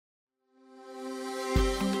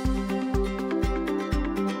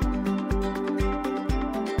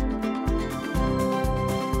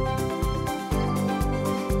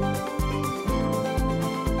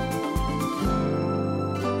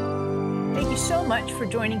so much for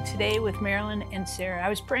joining today with Marilyn and Sarah. I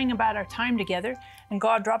was praying about our time together, and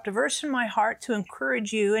God dropped a verse in my heart to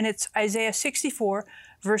encourage you, and it's Isaiah 64,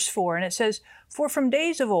 verse 4, and it says, "For from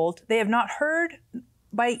days of old they have not heard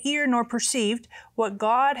by ear nor perceived what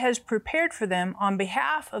God has prepared for them on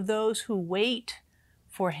behalf of those who wait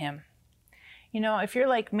for Him." You know, if you're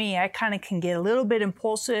like me, I kind of can get a little bit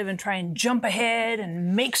impulsive and try and jump ahead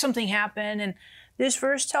and make something happen, and this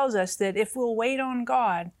verse tells us that if we'll wait on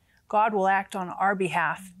God, God will act on our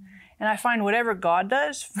behalf. And I find whatever God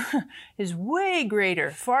does is way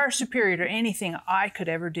greater, far superior to anything I could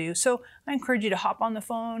ever do. So I encourage you to hop on the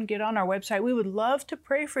phone, get on our website. We would love to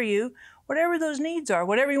pray for you, whatever those needs are,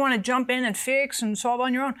 whatever you want to jump in and fix and solve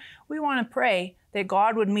on your own. We want to pray that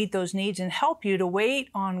God would meet those needs and help you to wait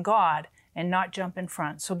on God and not jump in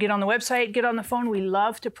front. So get on the website, get on the phone. We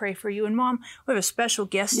love to pray for you. And Mom, we have a special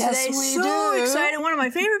guest today. So excited. One of my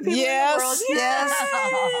favorite people in the world.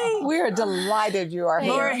 Yes. We are delighted you are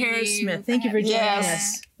here. Laura Harris-Smith. Thank you for joining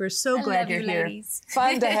us. We're so glad you're here. Ladies.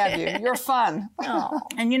 Fun to have you. You're fun.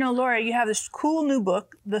 And you know, Laura, you have this cool new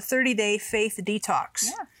book, The 30-Day Faith Detox.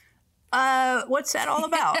 Yeah. What's that all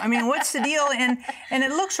about? I mean, what's the deal? And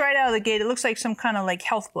it looks right out of the gate, it looks like some kind of like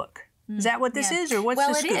health book. Is that what this is, or what's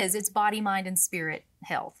this? Well, it is. It's body, mind, and spirit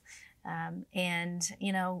health. And,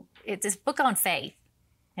 you know, it's a book on faith.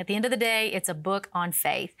 At the end of the day, it's a book on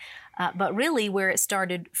faith. But really where it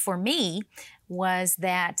started for me was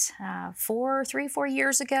that 4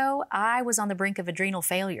 years ago, I was on the brink of adrenal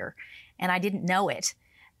failure, and I didn't know it.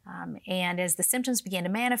 And as the symptoms began to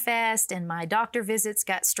manifest and my doctor visits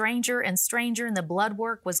got stranger and stranger and the blood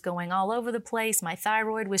work was going all over the place, my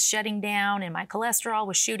thyroid was shutting down and my cholesterol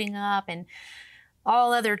was shooting up, and all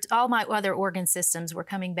my other organ systems were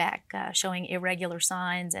coming back, showing irregular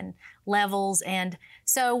signs and levels. And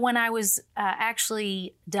so when I was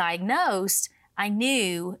actually diagnosed, I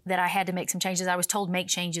knew that I had to make some changes. I was told make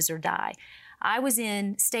changes or die. I was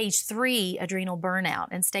in stage 3 adrenal burnout,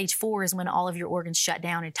 and stage 4 is when all of your organs shut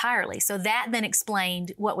down entirely. So that then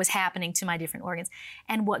explained what was happening to my different organs.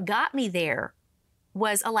 And what got me there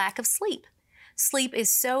was a lack of sleep. Sleep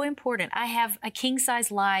is so important. I have a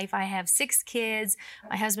king-size life. I have 6 kids.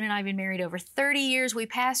 My husband and I have been married over 30 years. We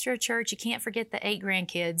pastor a church. You can't forget the 8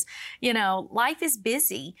 grandkids. You know, life is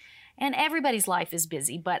busy. And everybody's life is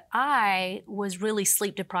busy, but I was really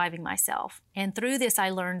sleep depriving myself. And through this, I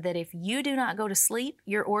learned that if you do not go to sleep,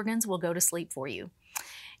 your organs will go to sleep for you.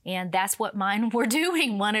 And that's what mine were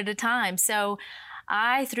doing, one at a time. So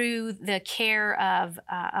I, through the care of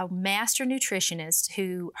a master nutritionist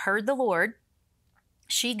who heard the Lord,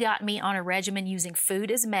 she got me on a regimen using food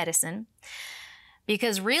as medicine.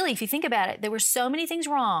 Because really, if you think about it, there were so many things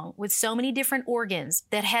wrong with so many different organs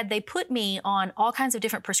that had they put me on all kinds of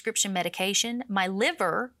different prescription medication, my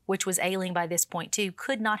liver, which was ailing by this point too,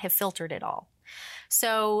 could not have filtered it all.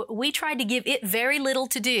 So we tried to give it very little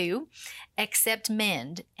to do except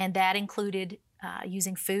mend, and that included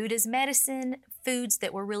using food as medicine, foods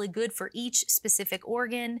that were really good for each specific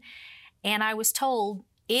organ. And I was told,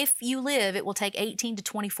 if you live, it will take 18 to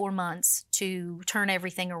 24 months to turn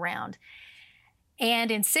everything around.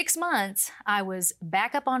 And in 6 months, I was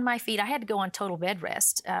back up on my feet. I had to go on total bed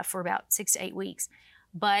rest for about 6 to 8 weeks.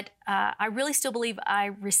 But I really still believe I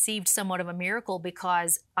received somewhat of a miracle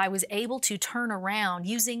because I was able to turn around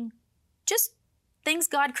using just things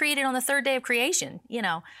God created on the 3rd day of creation, you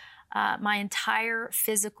know, my entire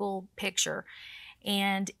physical picture.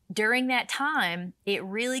 And during that time, it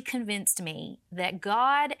really convinced me that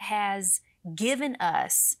God has given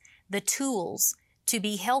us the tools to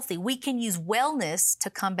be healthy. We can use wellness to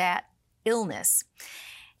combat illness.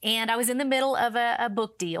 And I was in the middle of a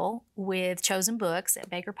book deal with Chosen Books at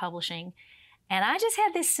Baker Publishing, and I just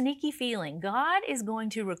had this sneaky feeling God is going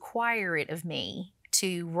to require it of me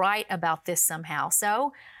to write about this somehow.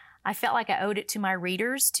 So I felt like I owed it to my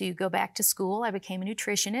readers to go back to school. I became a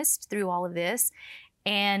nutritionist through all of this,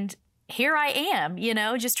 and here I am, you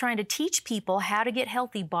know, just trying to teach people how to get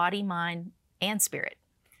healthy body, mind, and spirit.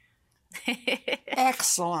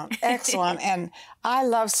 Excellent, excellent. And I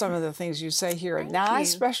love some of the things you say here. Now, I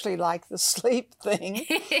especially like the sleep thing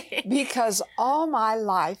because all my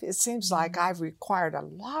life, it seems like I've required a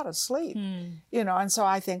lot of sleep, you know, and so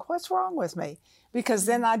I think, what's wrong with me? Because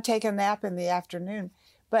then I'd take a nap in the afternoon.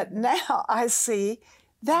 But now I see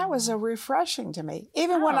that was a refreshing to me.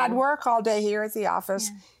 Even when I'd work all day here at the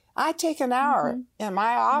office, I'd take an hour in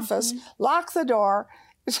my office, lock the door,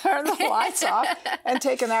 turn the lights off, and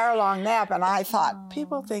take an hour-long nap. And I thought,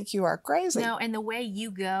 people think you are crazy. No, and the way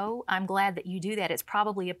you go, I'm glad that you do that. It's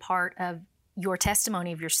probably a part of your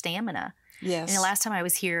testimony of your stamina. Yes. And the last time I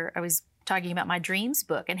was here, I was talking about my dreams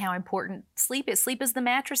book and how important sleep is. Sleep is the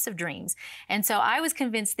mattress of dreams. And so I was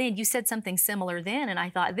convinced then, you said something similar then, and I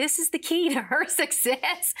thought this is the key to her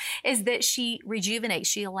success, is that she rejuvenates.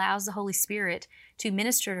 She allows the Holy Spirit to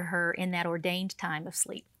minister to her in that ordained time of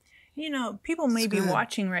sleep. You know, people may be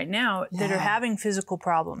watching right now that are having physical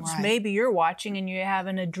problems. Right. Maybe you're watching and you have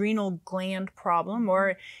an adrenal gland problem,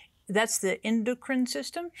 or that's the endocrine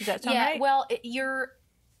system. Does that sound right? Yeah, well,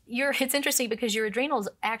 it's interesting because your adrenals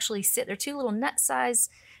actually sit, they're two little nut-size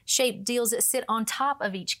shaped deals that sit on top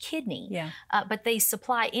of each kidney. Yeah. But they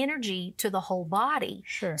supply energy to the whole body.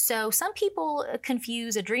 Sure. So some people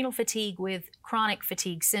confuse adrenal fatigue with chronic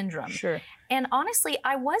fatigue syndrome. Sure. And honestly,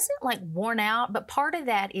 I wasn't like worn out, but part of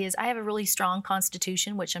that is I have a really strong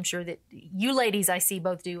constitution, which I'm sure that you ladies I see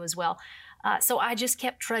both do as well. So I just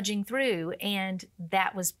kept trudging through, and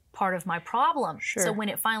that was part of my problem. Sure. So when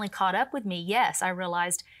it finally caught up with me, yes, I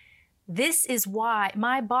realized this is why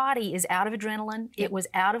my body is out of adrenaline. It was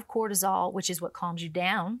out of cortisol, which is what calms you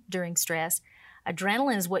down during stress.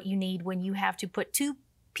 Adrenaline is what you need when you have to put two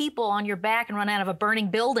people on your back and run out of a burning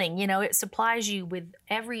building. You know, it supplies you with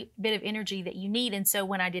every bit of energy that you need. And so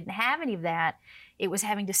when I didn't have any of that, it was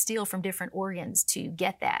having to steal from different organs to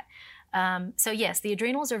get that. So yes, the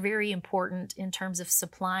adrenals are very important in terms of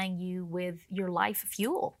supplying you with your life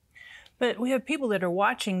fuel. But we have people that are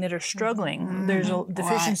watching that are struggling. Mm-hmm. There's a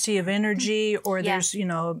deficiency of energy, or there's,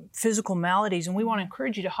 physical maladies. And we want to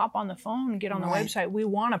encourage you to hop on the phone and get on the website. We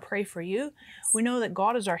want to pray for you. Yes. We know that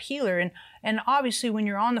God is our healer. And obviously when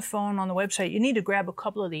you're on the phone, on the website, you need to grab a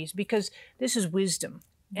couple of these, because this is wisdom.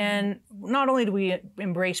 And not only do we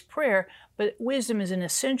embrace prayer, but wisdom is an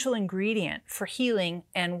essential ingredient for healing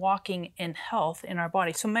and walking in health in our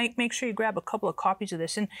body. So make sure you grab a couple of copies of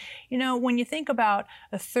this. And, when you think about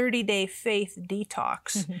a 30-day faith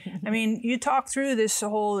detox, I mean, you talk through this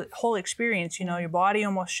whole experience. Your body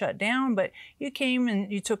almost shut down, but you came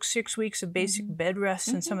and you took 6 weeks of basic bed rest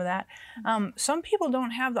and some of that. Some people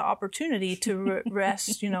don't have the opportunity to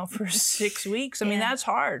rest, for 6 weeks. I mean, that's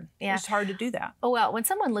hard. Yeah. It's hard to do that. Oh, well, when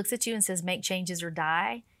someone looks at you and says, make changes or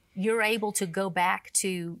die, you're able to go back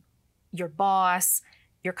to your boss,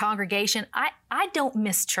 your congregation. I don't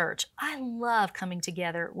miss church. I love coming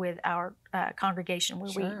together with our congregation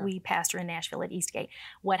where we pastor in Nashville at Eastgate.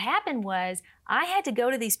 What happened was I had to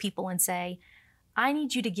go to these people and say, I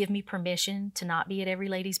need you to give me permission to not be at every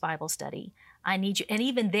ladies' Bible study. I need you. And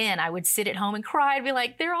even then I would sit at home and cry and be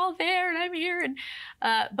like, they're all there and I'm here. And,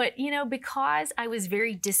 but because I was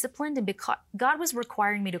very disciplined and because God was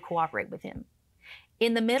requiring me to cooperate with him.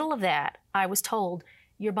 In the middle of that, I was told,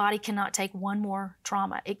 your body cannot take one more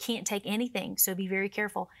trauma. It can't take anything, so be very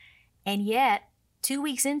careful. And yet, 2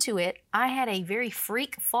 weeks into it, I had a very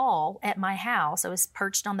freak fall at my house. I was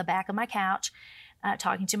perched on the back of my couch,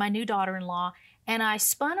 talking to my new daughter-in-law, and I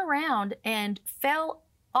spun around and fell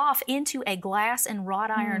off into a glass and wrought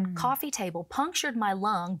iron coffee table, punctured my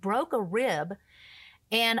lung, broke a rib.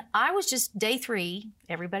 And I was just day 3,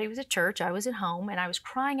 everybody was at church, I was at home, and I was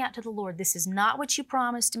crying out to the Lord, this is not what you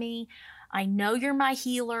promised me. I know you're my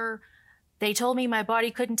healer. They told me my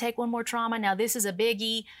body couldn't take one more trauma. Now this is a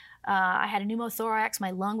biggie. I had a pneumothorax,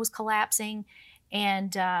 my lung was collapsing,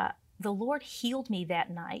 and the Lord healed me that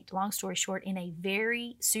night, long story short, in a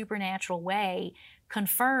very supernatural way,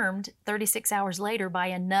 confirmed 36 hours later by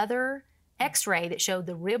another x-ray that showed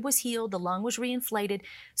the rib was healed, the lung was reinflated.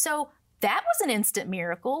 So that was an instant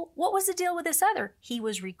miracle. What was the deal with this other? He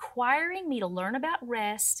was requiring me to learn about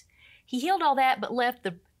rest. He healed all that, but left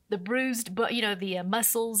the bruised, the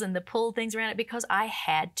muscles and the pulled things around it because I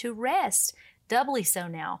had to rest. Doubly so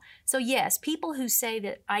now. So yes, people who say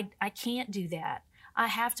that I can't do that, I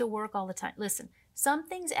have to work all the time. Listen,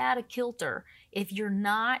 something's out of kilter if you're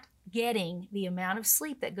not getting the amount of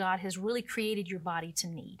sleep that God has really created your body to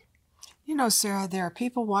need. Sarah, there are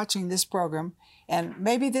people watching this program, and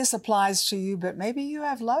maybe this applies to you, but maybe you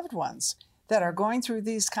have loved ones that are going through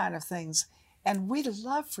these kind of things, and we'd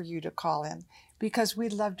love for you to call in because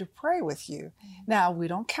we'd love to pray with you. Now, we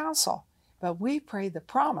don't counsel, but we pray the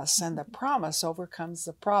promise, and the promise overcomes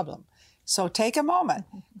the problem. So take a moment,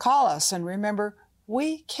 call us, and remember,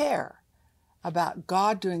 we care about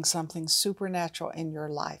God doing something supernatural in your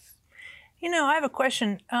life. I have a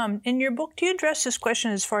question. In your book, do you address this question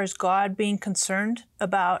as far as God being concerned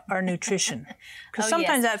about our nutrition? Because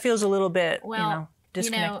sometimes that feels a little bit,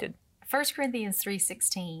 disconnected. 1 Corinthians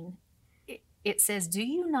 3:16, it says, do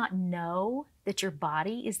you not know that your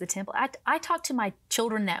body is the temple? I talk to my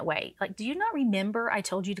children that way. Like, do you not remember I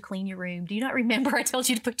told you to clean your room? Do you not remember I told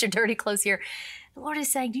you to put your dirty clothes here? The Lord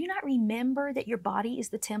is saying, do you not remember that your body is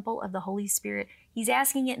the temple of the Holy Spirit? He's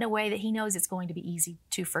asking it in a way that he knows it's going to be easy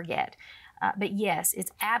to forget. But yes,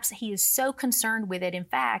 he is so concerned with it. In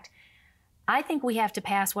fact, I think we have to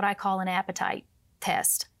pass what I call an appetite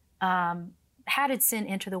test. How did sin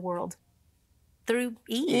enter the world? Through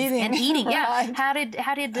Eve and eating. Right. Yeah.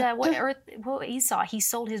 How did what Esau? He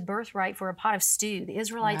sold his birthright for a pot of stew. The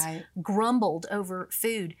Israelites grumbled over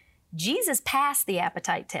food. Jesus passed the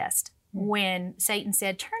appetite test when Satan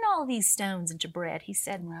said, "Turn all these stones into bread." He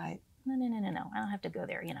said, No. I don't have to go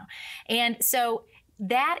there, And so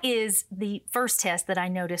that is the first test that I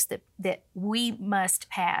noticed that we must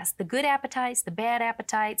pass. The good appetites, the bad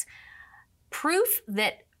appetites. Proof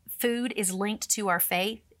that food is linked to our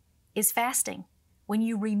faith is fasting. When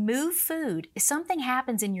you remove food, something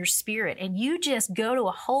happens in your spirit and you just go to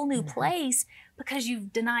a whole new place because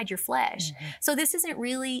you've denied your flesh. So this isn't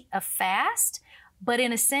really a fast, but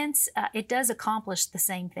in a sense, it does accomplish the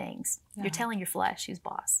same things. You're telling your flesh who's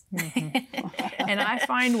boss. And I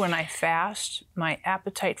find when I fast, my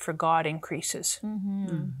appetite for God increases.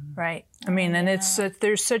 Right? I mean, and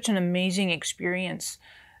there's such an amazing experience.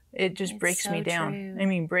 It just breaks me down. True. I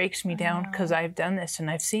mean, breaks me down because I've done this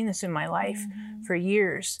and I've seen this in my life for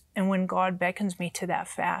years. And when God beckons me to that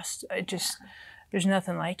fast, there's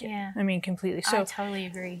nothing like it. Yeah. I mean, completely. So I totally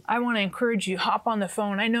agree. I want to encourage you, hop on the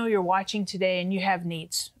phone. I know you're watching today and you have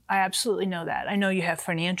needs. I absolutely know that. I know you have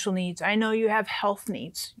financial needs. I know you have health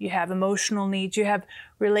needs. You have emotional needs. You have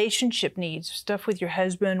relationship needs, stuff with your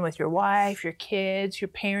husband, with your wife, your kids, your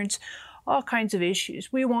parents, all kinds of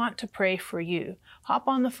issues. We want to pray for you. Hop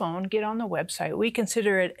on the phone, get on the website. We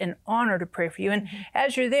consider it an honor to pray for you. And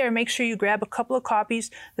as you're there, make sure you grab a couple of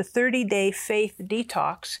copies, the 30-Day Faith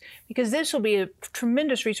Detox, because this will be a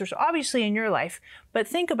tremendous resource, obviously in your life, but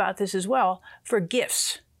think about this as well for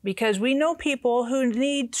gifts. Because we know people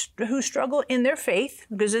who struggle in their faith,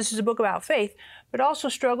 because this is a book about faith, but also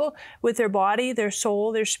struggle with their body, their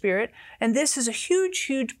soul, their spirit. And this is a huge,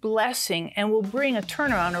 huge blessing and will bring a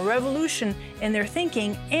turnaround, a revolution in their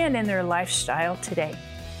thinking and in their lifestyle today.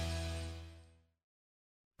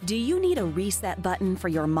 Do you need a reset button for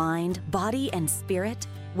your mind, body, and spirit?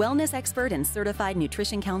 Wellness expert and certified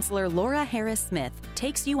nutrition counselor Laura Harris-Smith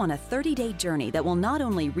takes you on a 30-day journey that will not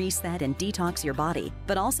only reset and detox your body,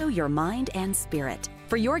 but also your mind and spirit.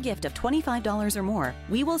 For your gift of $25 or more,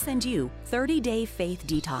 we will send you 30-Day Faith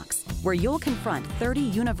Detox, where you'll confront 30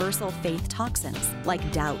 universal faith toxins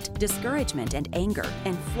like doubt, discouragement, and anger,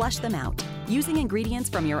 and flush them out. Using ingredients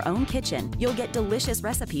from your own kitchen, you'll get delicious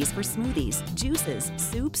recipes for smoothies, juices,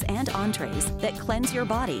 soups, and entrees that cleanse your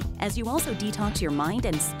body, as you also detox your mind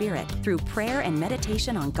and spirit through prayer and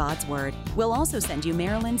meditation on God's Word. We'll also send you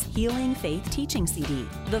Marilyn's Healing Faith Teaching CD.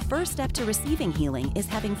 The first step to receiving healing is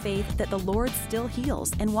having faith that the Lord still heals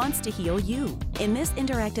and wants to heal you. In this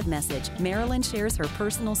interactive message, Marilyn shares her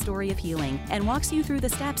personal story of healing and walks you through the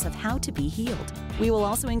steps of how to be healed. We will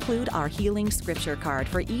also include our healing scripture card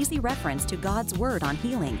for easy reference to God's Word on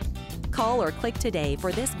healing. Call or click today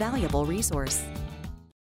for this valuable resource.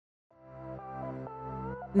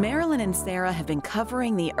 Marilyn and Sarah have been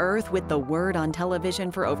covering the earth with the Word on television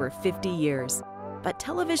for over 50 years. But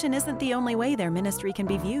television isn't the only way their ministry can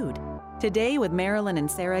be viewed. Today with Marilyn and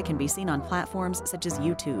Sarah can be seen on platforms such as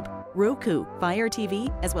YouTube, Roku, Fire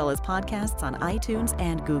TV, as well as podcasts on iTunes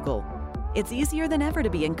and Google. It's easier than ever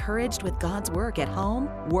to be encouraged with God's work at home,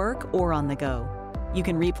 work, or on the go. You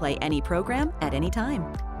can replay any program at any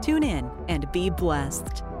time. Tune in and be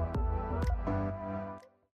blessed.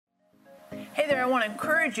 Hey there, I want to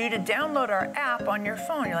encourage you to download our app on your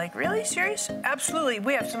phone. You're like, really? Serious? Absolutely.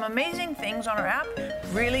 We have some amazing things on our app,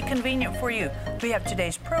 really convenient for you. We have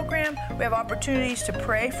today's program. We have opportunities to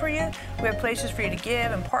pray for you. We have places for you to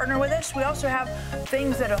give and partner with us. We also have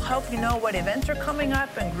things that will help you know what events are coming up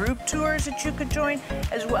and group tours that you could join,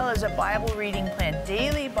 as well as a Bible reading plan,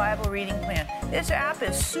 daily Bible reading plan. This app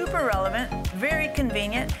is super relevant, very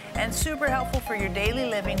convenient, and super helpful for your daily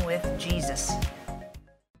living with Jesus.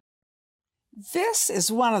 This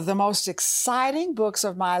is one of the most exciting books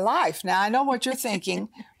of my life. Now, I know what you're thinking.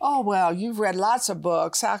 Oh, well, you've read lots of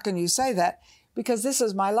books. How can you say that? Because this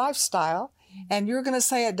is my lifestyle, and you're going to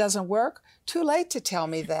say it doesn't work? Too late to tell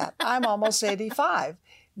me that. I'm almost 85.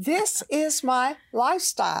 This is my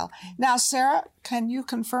lifestyle. Now, Sarah, can you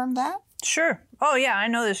confirm that? Sure. Oh, yeah, I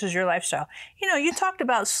know this is your lifestyle. You know, you talked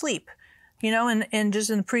about sleep. And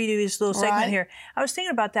just in the previous little segment here, I was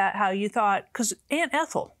thinking about that, how you thought, because Aunt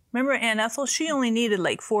Ethel, Remember Aunt Ethel? She only needed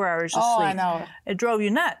like 4 hours of sleep. Oh, I know. It drove you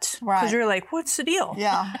nuts. Right. Because you're like, what's the deal?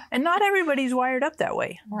 Yeah. And not everybody's wired up that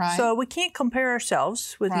way. Right. So we can't compare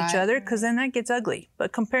ourselves with each other, because then that gets ugly.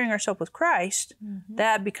 But comparing ourselves with Christ,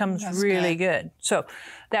 that becomes really good. So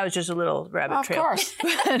that was just a little rabbit trail. Of course.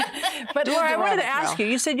 But Laura, I wanted to rabbit ask trail.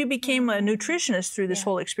 you said you became a nutritionist through this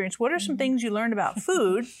whole experience. What are some things you learned about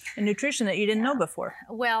food and nutrition that you didn't know before?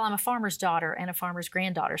 Well, I'm a farmer's daughter and a farmer's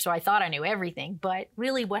granddaughter, so I thought I knew everything. But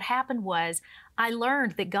really what happened was I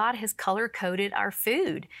learned that God has color-coded our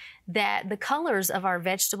food, that the colors of our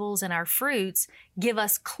vegetables and our fruits give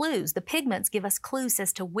us clues. The pigments give us clues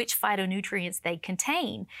as to which phytonutrients they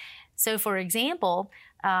contain. So, for example,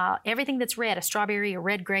 everything that's red, a strawberry, a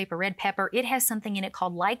red grape, a red pepper, it has something in it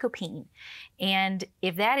called lycopene. And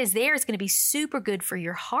if that is there, it's going to be super good for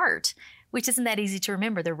your heart, which isn't that easy to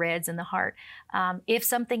remember, the reds in the heart. If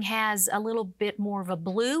something has a little bit more of a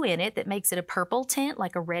blue in it that makes it a purple tint,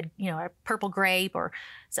 like a red, a purple grape or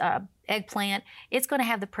eggplant, it's going to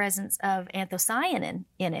have the presence of anthocyanin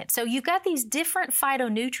in it. So you've got these different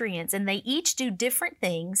phytonutrients, and they each do different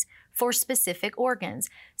things for specific organs.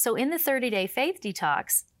 So in the 30-day faith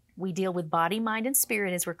detox, we deal with body, mind, and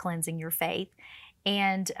spirit as we're cleansing your faith.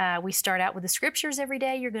 And we start out with the scriptures every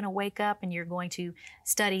day. You're going to wake up and you're going to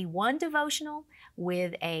study one devotional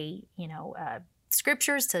with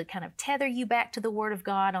scriptures to kind of tether you back to the Word of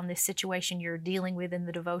God on this situation you're dealing with in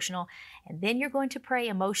the devotional. And then you're going to pray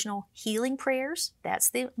emotional healing prayers. That's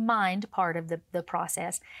the mind part of the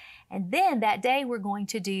process. And then that day we're going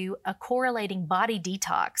to do a correlating body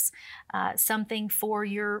detox, something for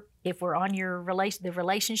if we're on the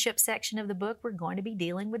relationship section of the book, we're going to be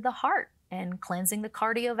dealing with the heart and cleansing the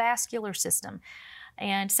cardiovascular system.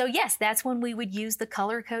 And so, yes, that's when we would use the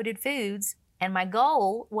color-coded foods. And my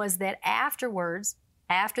goal was that afterwards,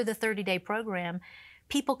 after the 30-day program,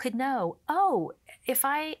 people could know, if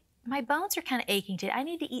my bones are kind of aching today, I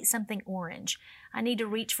need to eat something orange. I need to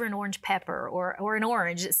reach for an orange pepper or an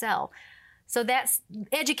orange itself. So that's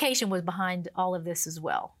education was behind all of this as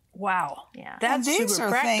well. Wow. Yeah. And these super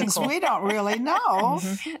are practical. things we don't really know.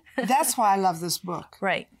 That's why I love this book.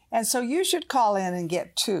 Right. And so you should call in and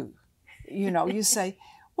get 2. You say,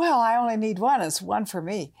 well, I only need 1. It's 1 for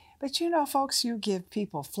me. But folks, you give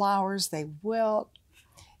people flowers, they wilt.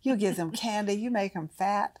 You give them candy, you make them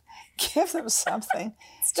fat. Give them something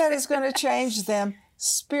that is going to change them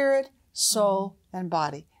spirit, soul, and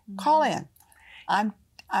body. Call in. I'm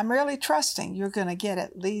really trusting you're going to get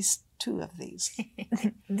at least 2 of these.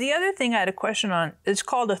 The other thing I had a question on, it's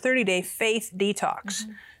called a 30-day faith detox.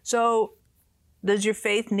 So does your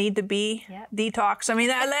faith need to be detox? I mean,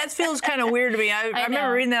 that feels kind of weird to me. I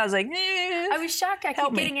remember reading that. I was like, I was shocked. I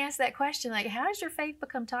keep getting me. asked that question, like, how does your faith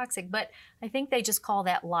become toxic? But I think they just call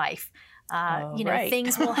that life. Right.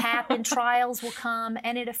 Things will happen, trials will come,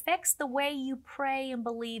 and it affects the way you pray and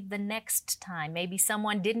believe the next time. Maybe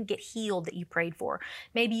someone didn't get healed that you prayed for.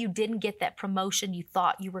 Maybe you didn't get that promotion you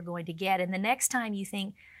thought you were going to get. And the next time you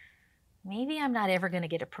think, maybe I'm not ever going to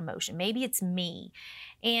get a promotion. Maybe it's me.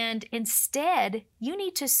 And instead, you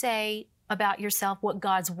need to say about yourself what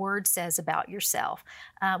God's Word says about yourself.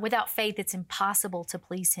 Without faith, it's impossible to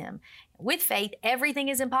please Him. With faith, everything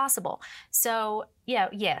is impossible. So,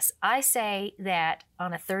 yes, I say that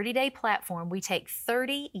on a 30-day platform, we take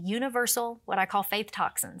 30 universal, what I call faith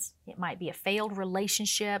toxins. It might be a failed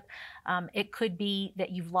relationship. It could be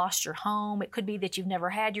that you've lost your home. It could be that you've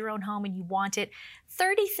never had your own home and you want it.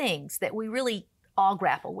 30 things that we really all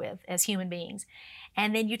grapple with as human beings.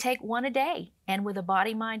 And then you take 1 a day. And with a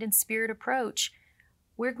body, mind, and spirit approach,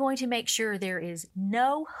 we're going to make sure there is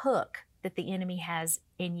no hook that the enemy has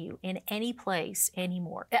in you in any place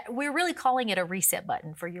anymore. We're really calling it a reset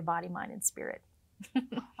button for your body, mind, and spirit.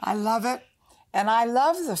 I love it. And I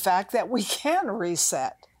love the fact that we can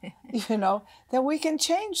reset, that we can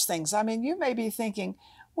change things. I mean, you may be thinking,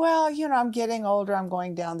 well, I'm getting older, I'm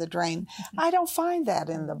going down the drain. I don't find that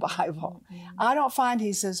in the Bible. I don't find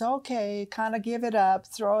he says, okay, kind of give it up,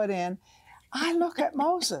 throw it in. I look at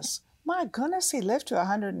Moses. My goodness, he lived to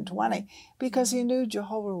 120 because he knew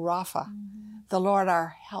Jehovah Rapha, the Lord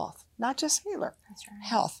our health, not just healer,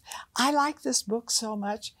 health. I like this book so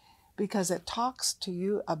much because it talks to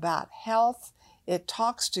you about health. It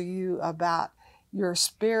talks to you about your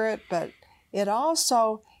spirit, but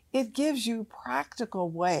it gives you practical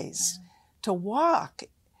ways to walk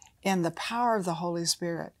in the power of the Holy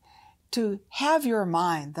Spirit, to have your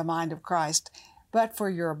mind, the mind of Christ. But for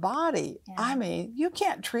your body, I mean, you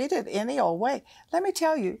can't treat it any old way. Let me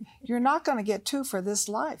tell you, you're not going to get 2 for this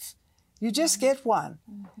life. You just get 1.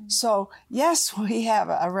 So, yes, we have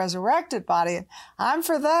a resurrected body, and I'm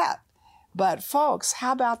for that. But folks,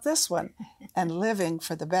 how about this one? and living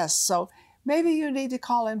for the best. So maybe you need to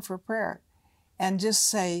call in for prayer and just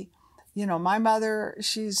say, you know, my mother,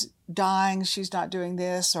 she's dying, she's not doing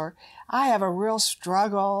this, or I have a real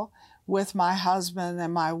struggle with my husband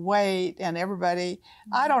and my weight and everybody.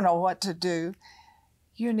 I don't know what to do.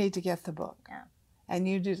 You need to get the book. Yeah. And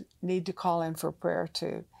you need to call in for prayer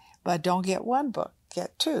too. But don't get one book,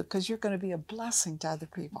 get two, because you're going to be a blessing to other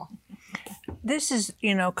people. This is,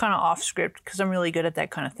 you know, kind of off script because I'm really good at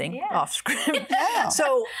that kind of thing, Yeah. off script. Yeah.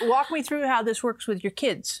 So walk me through how this works with your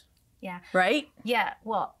kids, Yeah. right? Yeah.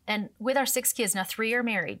 Well, and with our 6 kids, now 3 are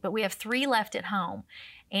married, but we have 3 left at home.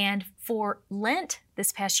 And for Lent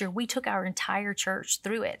this past year, we took our entire church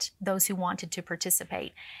through it, those who wanted to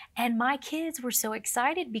participate. And my kids were so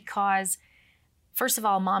excited because, first of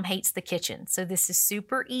all, Mom hates the kitchen. So this is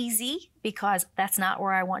super easy because that's not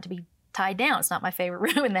where I want to be tied down. It's not my favorite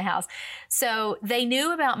room in the house. So they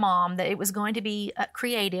knew about Mom that it was going to be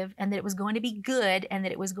creative and that it was going to be good and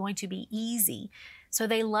that it was going to be easy. So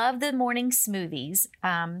they love the morning smoothies.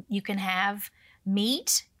 You can have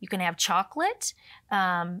meat, you can have chocolate.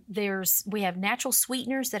 We have natural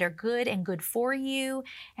sweeteners that are good and good for you.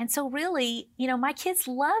 And so really, you know, my kids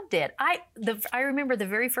loved it. I remember the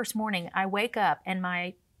very first morning I wake up and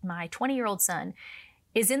my 20-year-old son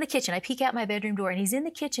is in the kitchen. I peek out my bedroom door and he's in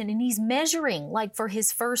the kitchen and he's measuring like for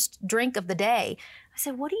his first drink of the day. I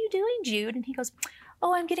said, "What are you doing, Jude?" And he goes,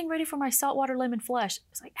 "Oh, I'm getting ready for my saltwater lemon flush." I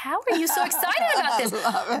was like, "How are you so excited about this?"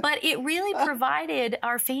 But it really provided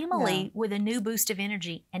our family with a new boost of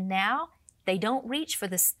energy. And now they don't reach for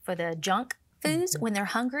the junk foods when they're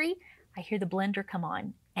hungry. I hear the blender come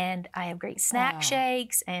on and I have great snack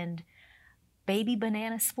shakes and baby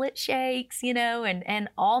banana split shakes, you know, and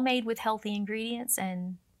all made with healthy ingredients,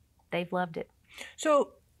 and they've loved it.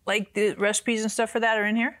 So like the recipes and stuff for that are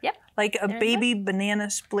in here? Yep. Like a baby banana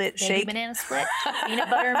split Baby shake? banana split, peanut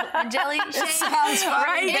butter and jelly shake. Sounds fun,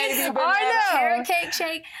 Right? baby I banana. know. Carrot cake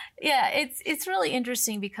shake. Yeah, it's really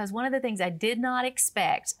interesting because one of the things I did not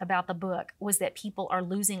expect about the book was that people are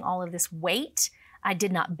losing all of this weight. I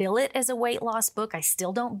did not bill it as a weight loss book. I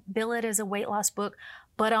still don't bill it as a weight loss book.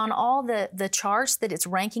 But on all the charts that it's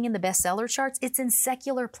ranking in the bestseller charts, it's in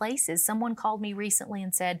secular places. Someone called me recently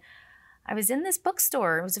and said, "I was in this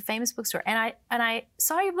bookstore. It was a famous bookstore. And I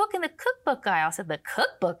saw your book in the cookbook aisle." I said, "The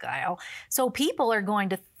cookbook aisle?" So people are going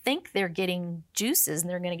to think they're getting juices and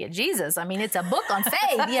they're going to get Jesus. I mean, it's a book on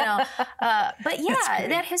faith, you know. But yeah,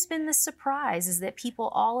 that has been the surprise, is that people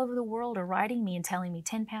all over the world are writing me and telling me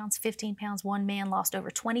 10 pounds, 15 pounds. One man lost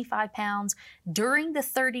over 25 pounds during the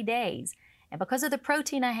 30 days. And because of the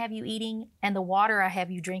protein I have you eating and the water I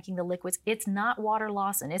have you drinking, the liquids, it's not water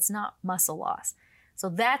loss and it's not muscle loss. So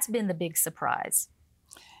that's been the big surprise.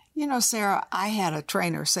 You know, Sarah, I had a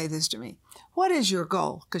trainer say this to me. "What is your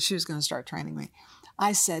goal?" Because she was going to start training me.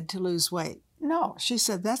 I said, "To lose weight." "No," she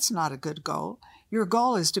said, "that's not a good goal. Your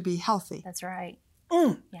goal is to be healthy." That's right.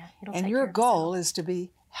 Yeah, it'll and take your care of goal is to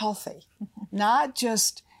be healthy. Not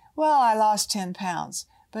just, well, I lost 10 pounds,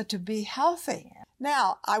 but to be healthy. Yeah.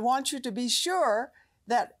 Now, I want you to be sure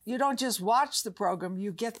that you don't just watch the program,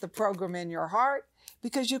 you get the program in your heart,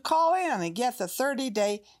 because you call in and get the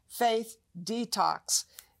 30-day faith detox.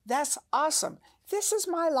 That's awesome. This is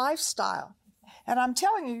my lifestyle. And I'm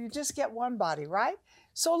telling you, you just get one body, right?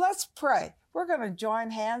 So let's pray. We're going to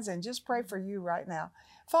join hands and just pray for you right now.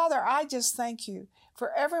 Father, I just thank you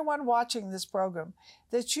for everyone watching this program,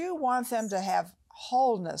 that you want them to have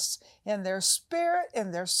wholeness in their spirit,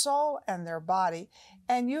 in their soul, and their body.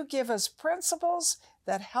 And you give us principles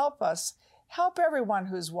that help us, help everyone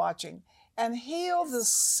who's watching, and heal the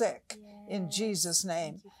sick in Jesus'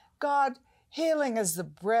 name. God, healing is the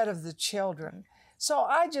bread of the children. So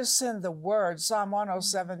I just send the word, Psalm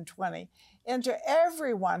 107:20, into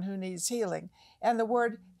everyone who needs healing. And the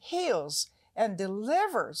word heals and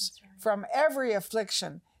delivers from every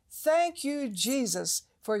affliction. Thank you, Jesus,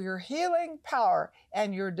 for your healing power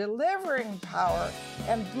and your delivering power.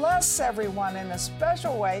 And bless everyone in a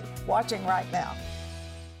special way watching right now.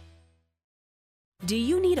 Do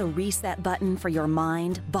you need a reset button for your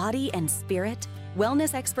mind, body, and spirit?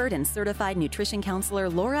 Wellness expert and certified nutrition counselor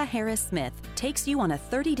Laura Harris-Smith takes you on a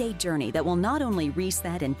 30-day journey that will not only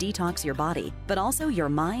reset and detox your body, but also your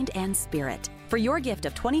mind and spirit. For your gift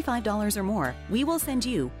of $25 or more, we will send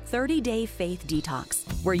you 30-Day Faith Detox,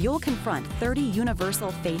 where you'll confront 30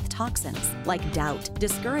 universal faith toxins like doubt,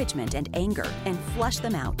 discouragement, and anger, and flush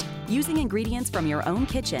them out. Using ingredients from your own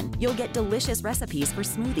kitchen, you'll get delicious recipes for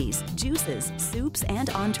smoothies, juices, soups, and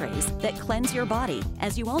entrees that cleanse your body,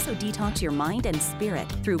 as you also detox your mind and spirit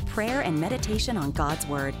through prayer and meditation on God's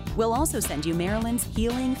Word. We'll also send you Marilyn's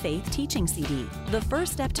Healing Faith Teaching CD. The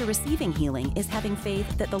first step to receiving healing is having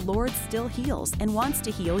faith that the Lord still heals and wants to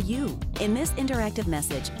heal you. In this interactive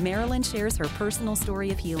message, Marilyn shares her personal story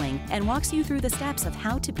of healing and walks you through the steps of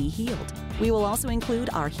how to be healed. We will also include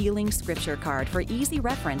our healing scripture card for easy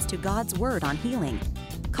reference to God's Word on healing.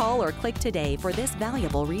 Call or click today for this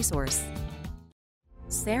valuable resource.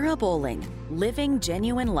 Sarah Bowling, Living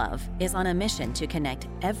Genuine Love, is on a mission to connect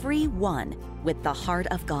everyone with the heart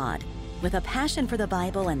of God. With a passion for the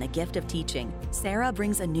Bible and the gift of teaching, Sarah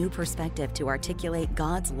brings a new perspective to articulate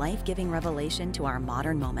God's life-giving revelation to our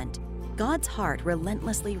modern moment. God's heart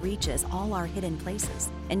relentlessly reaches all our hidden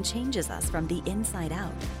places and changes us from the inside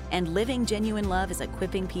out. And Living Genuine Love is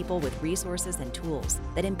equipping people with resources and tools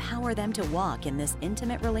that empower them to walk in this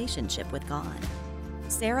intimate relationship with God.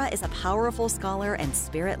 Sarah is a powerful scholar and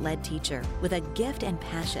spirit-led teacher with a gift and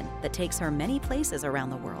passion that takes her many places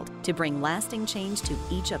around the world to bring lasting change to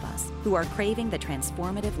each of us who are craving the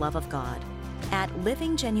transformative love of God. At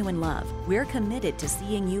Living Genuine Love, we're committed to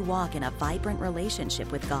seeing you walk in a vibrant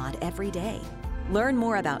relationship with God every day. Learn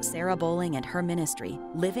more about Sarah Bowling and her ministry,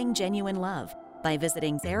 Living Genuine Love, by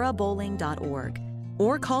visiting sarahbowling.org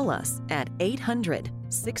or call us at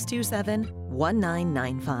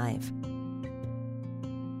 800-627-1995.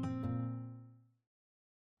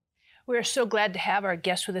 We're so glad to have our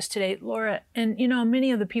guest with us today, Laura. And you know,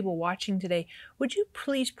 many of the people watching today, would you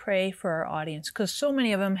please pray for our audience? Because so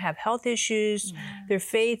many of them have health issues, their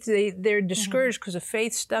faith, they're discouraged because of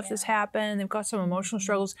faith stuff that's happened. They've got some emotional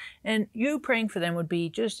struggles. And you praying for them would be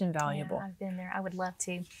just invaluable. Yeah, I've been there. I would love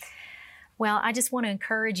to. Well, I just want to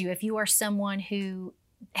encourage you, if you are someone who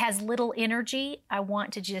has little energy, I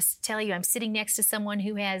want to just tell you, I'm sitting next to someone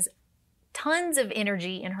who has tons of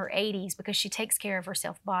energy in her 80s because she takes care of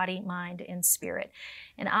herself, body, mind, and spirit.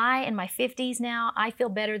 And I, in my 50s now, I feel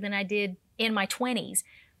better than I did in my 20s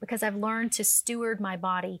because I've learned to steward my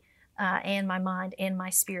body and my mind and my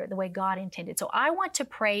spirit the way God intended. So I want to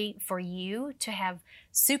pray for you to have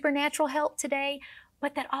supernatural help today,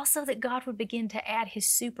 but that also that God would begin to add His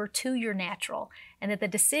super to your natural, and that the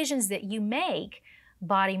decisions that you make,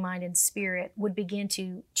 body, mind, and spirit, would begin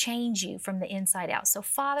to change you from the inside out. So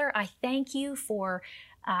Father, I thank you for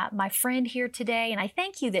my friend here today, and I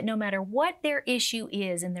thank you that no matter what their issue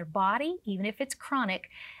is in their body, even if it's chronic,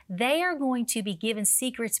 they are going to be given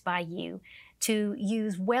secrets by you to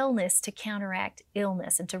use wellness to counteract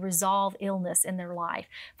illness and to resolve illness in their life.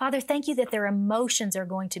 Father, thank you that their emotions are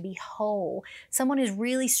going to be whole. Someone who's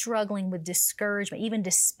really struggling with discouragement, even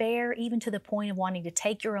despair, even to the point of wanting to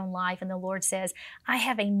take your own life, and the Lord says, I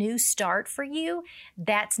have a new start for you.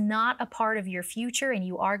 That's not a part of your future, and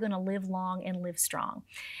you are going to live long and live strong.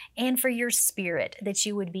 And for your spirit, that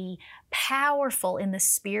you would be powerful in the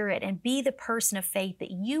spirit and be the person of faith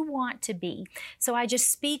that you want to be. So I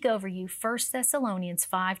just speak over you, 1 Thessalonians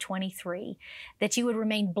 5:23, that you would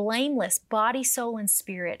remain blameless, body, soul, and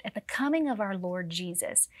spirit at the coming of our Lord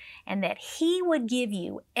Jesus, and that He would give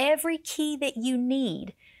you every key that you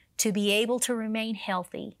need to be able to remain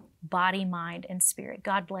healthy, body, mind, and spirit.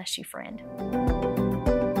 God bless you, friend.